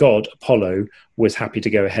whether the god, Apollo, was happy to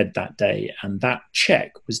go ahead that day. And that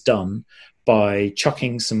check was done by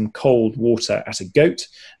chucking some cold water at a goat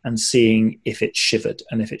and seeing if it shivered.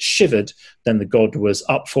 And if it shivered, then the god was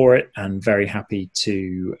up for it and very happy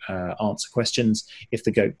to answer questions. If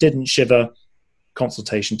the goat didn't shiver,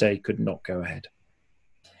 consultation day could not go ahead.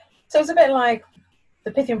 So it's a bit like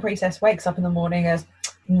the Pythian priestess wakes up in the morning as,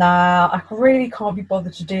 nah, I really can't be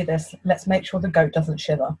bothered to do this. Let's make sure the goat doesn't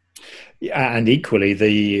shiver. Yeah, and equally,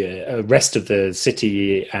 the rest of the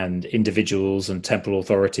city and individuals and temple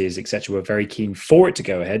authorities, etc., were very keen for it to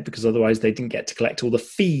go ahead because otherwise they didn't get to collect all the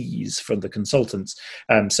fees from the consultants.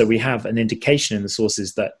 So we have an indication in the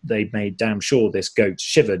sources that they made damn sure this goat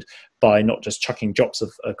shivered by not just chucking drops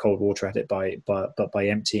of cold water at it, but by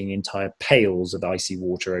emptying entire pails of icy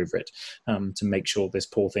water over it to make sure this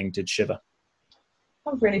poor thing did shiver.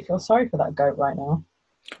 I really feel sorry for that goat right now.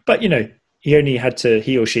 But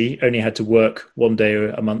he or she only had to work 1 day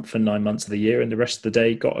a month for 9 months of the year, and the rest of the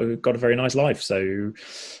day got a very nice life. So,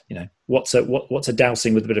 what's a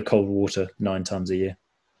dousing with a bit of cold water 9 times a year?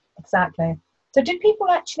 Exactly. So did people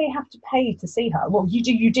actually have to pay to see her? Well,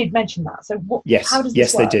 you did mention that. So what? Yes, how does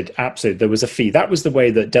this work? They did. Absolutely. There was a fee. That was the way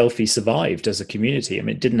that Delphi survived as a community. I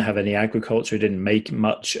mean, it didn't have any agriculture. It didn't make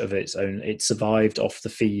much of its own. It survived off the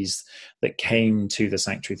fees that came to the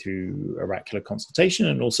sanctuary through oracular consultation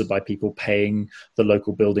and also by people paying the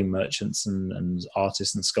local building merchants and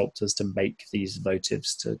artists and sculptors to make these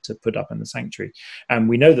votives to put up in the sanctuary. And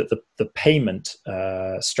we know that the payment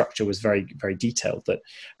structure was very, very detailed, that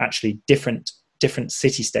actually different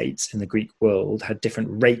city-states in the Greek world had different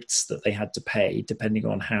rates that they had to pay depending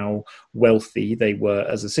on how wealthy they were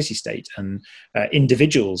as a city-state. And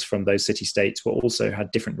individuals from those city-states also had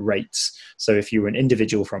different rates. So if you were an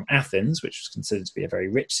individual from Athens, which was considered to be a very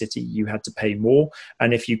rich city, you had to pay more.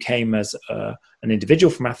 And if you came as an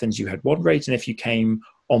individual from Athens, you had one rate. And if you came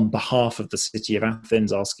on behalf of the city of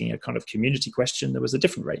Athens asking a kind of community question, there was a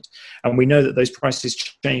different rate. And we know that those prices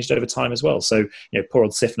changed over time as well. So, poor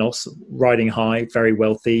old Sipnos, riding high, very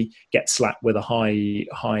wealthy, gets slapped with a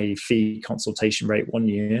high fee consultation rate 1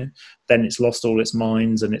 year. Then it's lost all its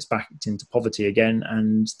mines and it's backed into poverty again.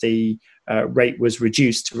 And the rate was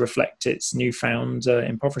reduced to reflect its newfound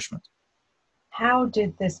impoverishment. How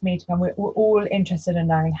did this meeting, and we're all interested in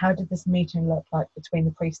knowing, how did this meeting look like between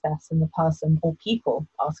the priestess and the person or people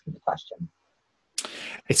asking the question?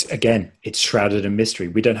 It's shrouded in mystery.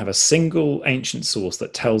 We don't have a single ancient source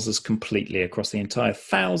that tells us completely across the entire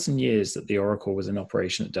 1,000 years that the oracle was in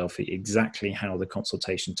operation at Delphi exactly how the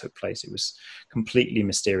consultation took place. It was completely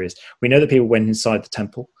mysterious. We know that people went inside the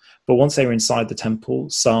temple, but once they were inside the temple,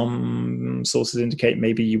 some sources indicate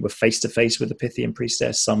maybe you were face to face with the Pythian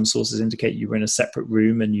priestess. Some sources indicate you were in a separate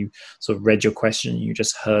room and you sort of read your question and you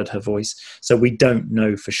just heard her voice. So we don't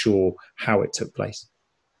know for sure how it took place.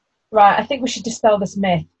 Right, I think we should dispel this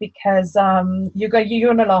myth because you're going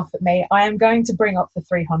to laugh at me. I am going to bring up the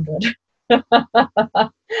 300. The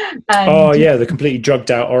completely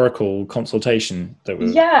drugged out oracle consultation that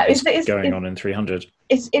was going on in 300.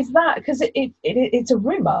 Is that because it's a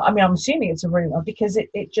rumor? I mean, I'm assuming it's a rumor because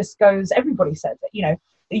it just goes. Everybody says it. You know,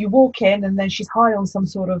 you walk in and then she's high on some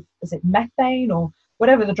sort of, is it methane or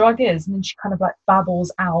whatever the drug is, and then she kind of like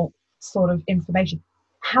babbles out sort of information.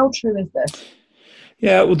 How true is this?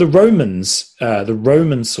 Yeah, well, the Roman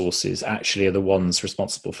sources actually are the ones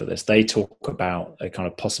responsible for this. They talk about a kind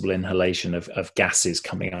of possible inhalation of gases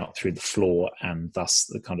coming out through the floor, and thus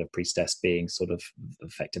the kind of priestess being sort of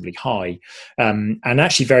effectively high. And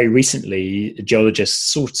actually, very recently,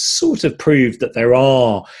 geologists sort of proved that there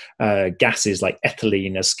are gases like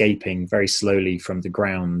ethylene escaping very slowly from the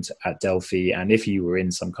ground at Delphi. And if you were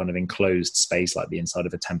in some kind of enclosed space like the inside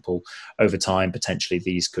of a temple, over time, potentially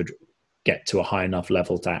these could get to a high enough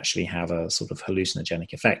level to actually have a sort of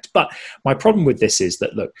hallucinogenic effect. But my problem with this is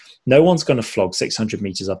that, look, no one's going to flog 600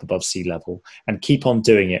 meters up above sea level and keep on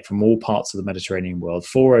doing it from all parts of the Mediterranean world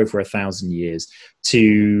for over 1,000 years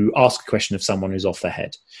to ask a question of someone who's off their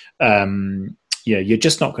head. You're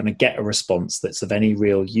just not going to get a response that's of any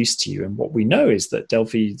real use to you. And what we know is that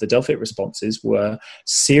the Delphic responses were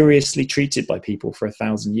seriously treated by people for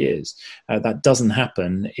 1,000 years. That doesn't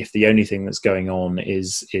happen if the only thing that's going on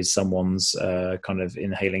is someone's kind of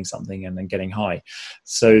inhaling something and then getting high.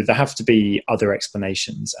 So there have to be other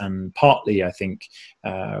explanations. And partly, I think,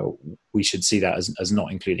 we should see that as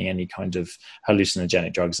not including any kind of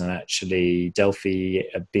hallucinogenic drugs, and actually Delphi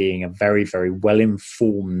being a very, very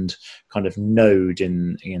well-informed kind of node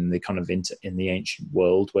in the kind of in the ancient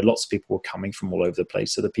world, where lots of people were coming from all over the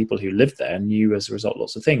place. So the people who lived there knew as a result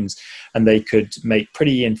lots of things, and they could make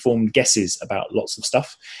pretty informed guesses about lots of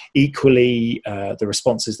stuff. Equally, the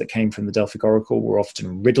responses that came from the Delphic oracle were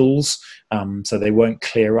often riddles, so they weren't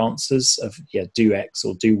clear answers of do X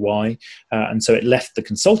or do Y, and so it left the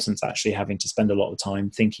consultants actually having to spend a lot of time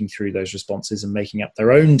thinking through those responses and making up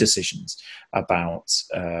their own decisions about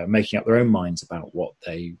making up their own minds about what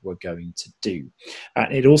they were going to do.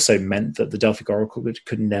 And it also meant that the Delphic oracle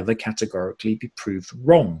could never categorically be proved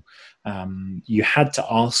wrong. You had to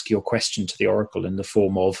ask your question to the oracle in the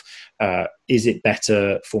form of, is it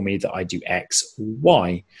better for me that I do X or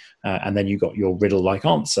Y? And then you got your riddle-like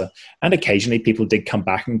answer. And occasionally people did come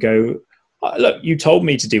back and go, look, you told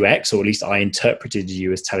me to do X, or at least I interpreted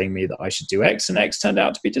you as telling me that I should do X, and X turned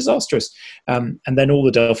out to be disastrous. And then all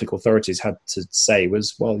the Delphic authorities had to say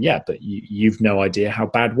was, well, yeah, but you've no idea how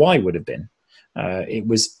bad Y would have been. It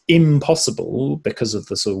was impossible, because of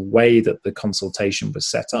the sort of way that the consultation was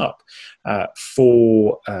set up,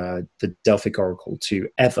 for the Delphic oracle to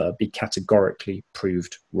ever be categorically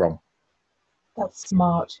proved wrong. That's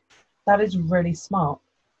smart. That is really smart.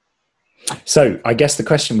 So I guess the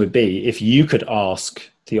question would be, if you could ask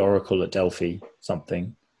the oracle at Delphi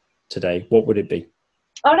something today, what would it be?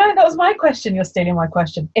 Oh no, that was my question. You're stealing my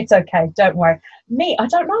question. It's okay, don't worry. Me, I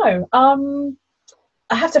don't know.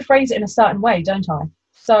 I have to phrase it in a certain way, don't I?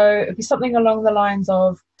 So it'd be something along the lines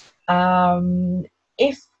of,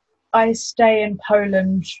 if I stay in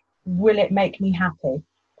Poland, will it make me happy?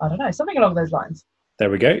 I don't know, something along those lines. There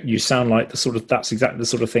we go. You sound like that's exactly the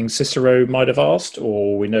sort of thing Cicero might have asked,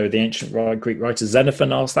 or we know the ancient Greek writer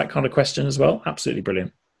Xenophon asked that kind of question as well. Absolutely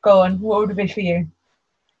brilliant. Go on. What would it be for you?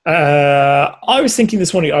 I was thinking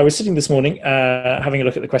this morning, having a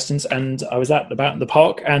look at the questions, and I was about in the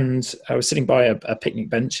park, and I was sitting by a picnic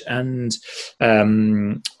bench, and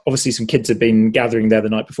obviously some kids had been gathering there the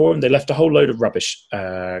night before, and they left a whole load of rubbish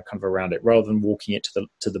kind of around it, rather than walking it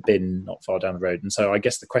to the bin not far down the road. And so I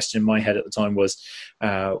guess the question in my head at the time was,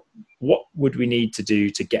 what would we need to do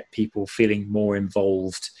to get people feeling more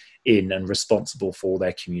involved in and responsible for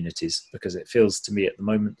their communities? Because it feels to me at the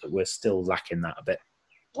moment that we're still lacking that a bit.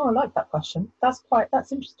 Oh, I like that question. That's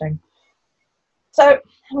interesting. So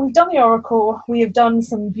we've done the oracle. We have done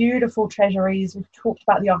some beautiful treasuries. We've talked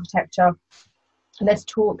about the architecture. Let's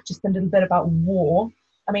talk just a little bit about war.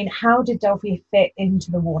 I mean, how did Delphi fit into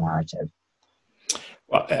the war narrative?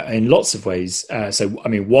 Well, in lots of ways.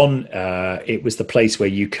 One, it was the place where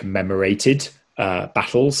you commemorated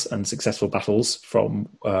battles and successful battles from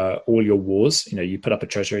all your wars. You put up a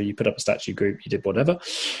treasury, you put up a statue group, you did whatever.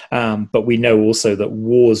 But we know also that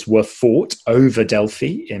wars were fought over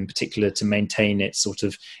Delphi, in particular to maintain its sort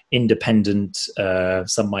of independent,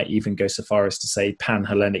 some might even go so far as to say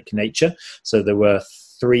pan-Hellenic nature. So there were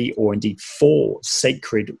 3 or indeed 4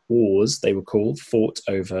 sacred wars, they were called, fought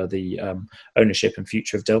over the ownership and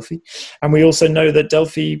future of Delphi. And we also know that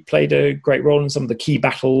Delphi played a great role in some of the key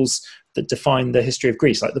battles that defined the history of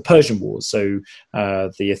Greece, like the Persian Wars. So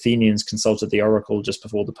the Athenians consulted the oracle just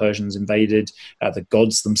before the Persians invaded. The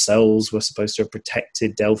gods themselves were supposed to have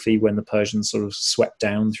protected Delphi when the Persians sort of swept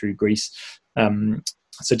down through Greece.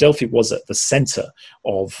 So Delphi was at the center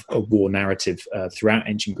of a war narrative throughout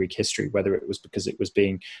ancient Greek history, whether it was because it was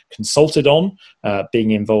being consulted on,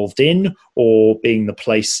 being involved in, or being the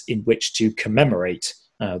place in which to commemorate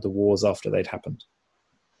the wars after they'd happened.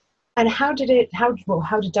 And how did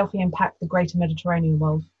Delphi impact the greater Mediterranean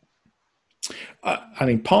world?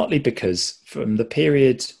 Partly because from the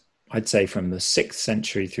period, I'd say from the 6th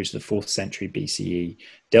century through to the 4th century BCE,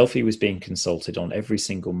 Delphi was being consulted on every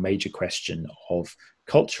single major question of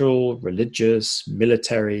cultural, religious,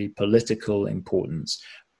 military, political importance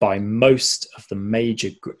by most of the major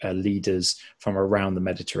leaders from around the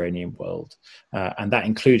Mediterranean world. And that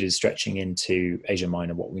included stretching into Asia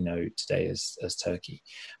Minor, what we know today as Turkey.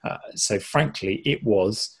 So frankly, it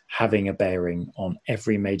was having a bearing on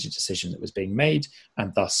every major decision that was being made,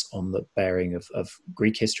 and thus on the bearing of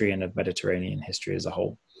Greek history and of Mediterranean history as a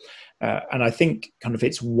whole. And I think kind of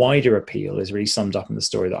its wider appeal is really summed up in the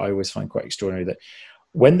story that I always find quite extraordinary, that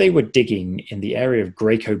when they were digging in the area of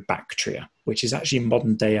Greco-Bactria, which is actually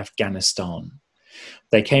modern-day Afghanistan,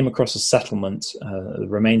 they came across a settlement, the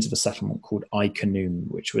remains of a settlement called Ai-Khanoum,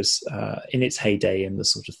 which was in its heyday in the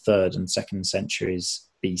sort of 3rd and 2nd centuries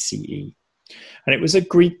BCE. And it was a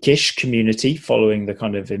Greekish community following the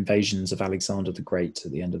kind of invasions of Alexander the Great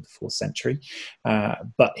at the end of the 4th century.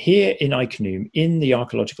 But here in Ai-Khanoum, in the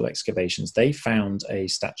archaeological excavations, they found a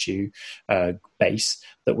statue base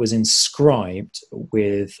that was inscribed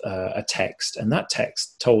with a text. And that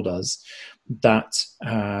text told us that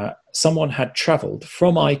someone had traveled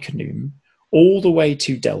from Ai-Khanoum all the way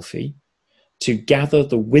to Delphi to gather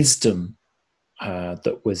the wisdom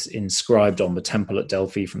that was inscribed on the temple at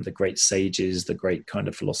Delphi from the great sages, the great kind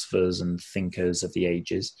of philosophers and thinkers of the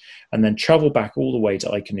ages, and then travel back all the way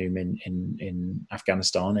to Ai-Khanoum in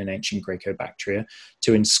Afghanistan, in ancient Greco-Bactria,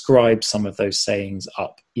 to inscribe some of those sayings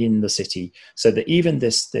up in the city, so that even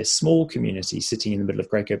this small community sitting in the middle of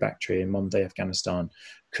Greco-Bactria in modern-day Afghanistan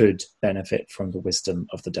could benefit from the wisdom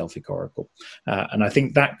of the Delphic oracle. And I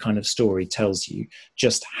think that kind of story tells you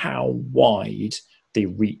just how wide the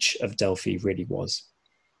reach of Delphi really was.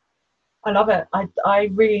 I love it. I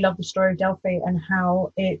really love the story of Delphi and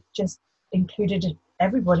how it just included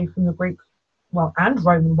everybody from the Greek, and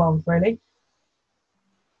Roman world, really.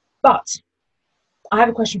 But I have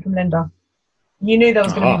a question from Linda. You knew there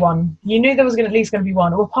was going to be one. You knew there was at least going to be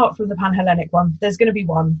one, or apart from the Pan-Hellenic one, there's going to be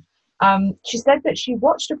one. She said that she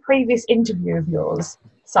watched a previous interview of yours.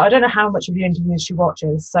 So I don't know how much of your interviews she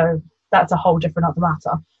watches, so that's a whole different other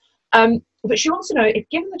matter. But she wants to know, if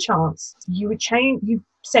given the chance, you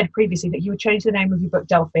said previously that you would change the name of your book,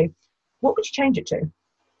 Delphi. What would you change it to?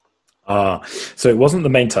 So it wasn't the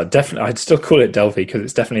main title. Definitely, I'd still call it Delphi because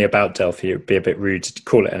it's definitely about Delphi. It would be a bit rude to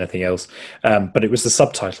call it anything else. But it was the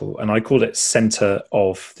subtitle, and I called it Center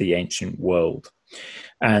of the Ancient World.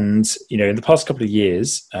 And, in the past couple of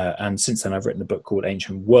years, and since then I've written a book called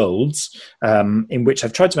Ancient Worlds, in which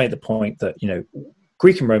I've tried to make the point that,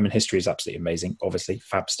 Greek and Roman history is absolutely amazing, obviously,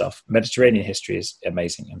 fab stuff. Mediterranean history is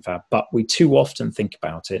amazing and fab, but we too often think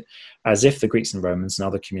about it as if the Greeks and Romans and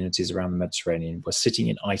other communities around the Mediterranean were sitting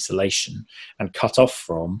in isolation and cut off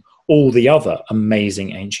from all the other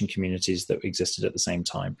amazing ancient communities that existed at the same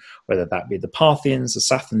time, whether that be the Parthians, the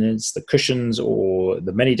Sassanids, the Kushans, or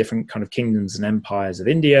the many different kind of kingdoms and empires of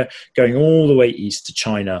India, going all the way east to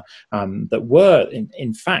China, that were,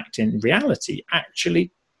 in fact, in reality,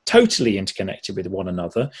 actually totally interconnected with one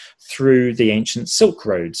another through the ancient Silk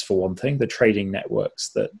Roads, for one thing, the trading networks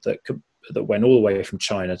that went all the way from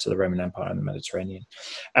China to the Roman Empire and the Mediterranean.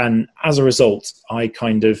 And as a result, I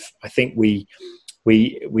think we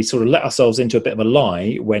sort of let ourselves into a bit of a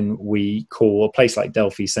lie when we call a place like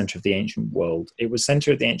Delphi center of the ancient world. It was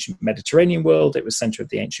center of the ancient Mediterranean world, it was center of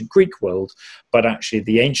the ancient Greek world, but actually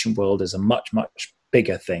the ancient world is a much, much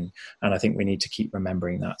bigger thing. And I think we need to keep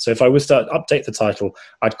remembering that. So if I was to update the title,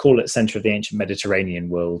 I'd call it Centre of the Ancient Mediterranean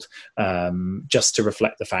World, just to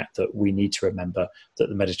reflect the fact that we need to remember that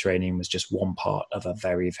the Mediterranean was just one part of a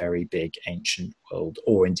very, very big ancient world,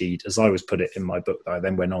 or indeed, as I was put it in my book that I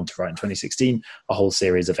then went on to write in 2016, a whole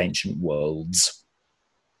series of ancient worlds.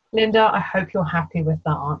 Linda, I hope you're happy with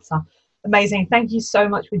that answer. Amazing. Thank you so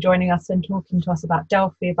much for joining us and talking to us about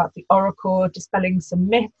Delphi, about the Oracle, dispelling some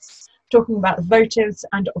myths, talking about the votives,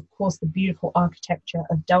 and of course the beautiful architecture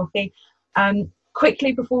of Delphi.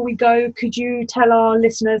 Quickly before we go, could you tell our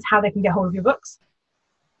listeners how they can get hold of your books?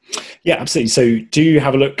 Yeah, absolutely. So do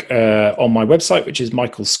have a look on my website, which is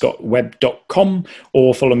michaelscottweb.com,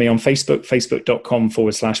 or follow me on Facebook,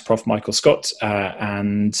 facebook.com/Prof Michael Scott.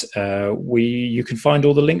 And you can find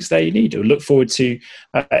all the links there you need. I look forward to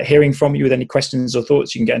hearing from you with any questions or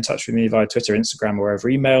thoughts. You can get in touch with me via Twitter, Instagram, or over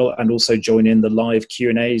email, and also join in the live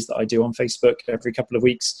Q&As that I do on Facebook every couple of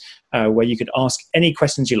weeks, where you can ask any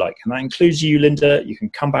questions you like. And that includes you, Linda. You can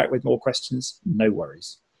come back with more questions. No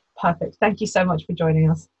worries. Perfect. Thank you so much for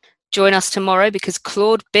joining us. Join us tomorrow because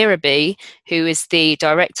Claude Birraby, who is the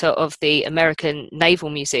director of the American Naval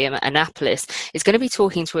Museum at Annapolis, is going to be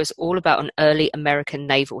talking to us all about an early American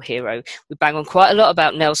naval hero. We bang on quite a lot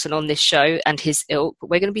about Nelson on this show and his ilk, but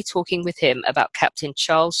we're going to be talking with him about Captain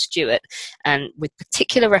Charles Stewart, and with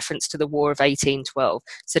particular reference to the War of 1812.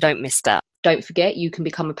 So don't miss that. Don't forget, you can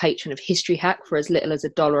become a patron of History Hack for as little as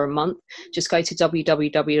 $1 a month. Just go to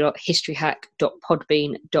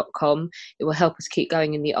www.historyhack.podbean.com. It will help us keep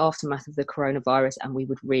going in the aftermath of the coronavirus, and we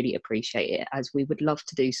would really appreciate it, as we would love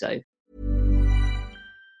to do so.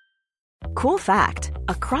 Cool fact,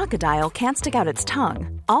 a crocodile can't stick out its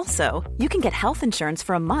tongue. Also, you can get health insurance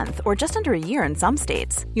for a month or just under a year in some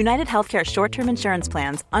states. United Healthcare short-term insurance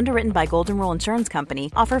plans, underwritten by Golden Rule Insurance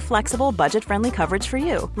Company, offer flexible, budget-friendly coverage for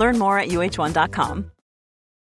you. Learn more at uh1.com.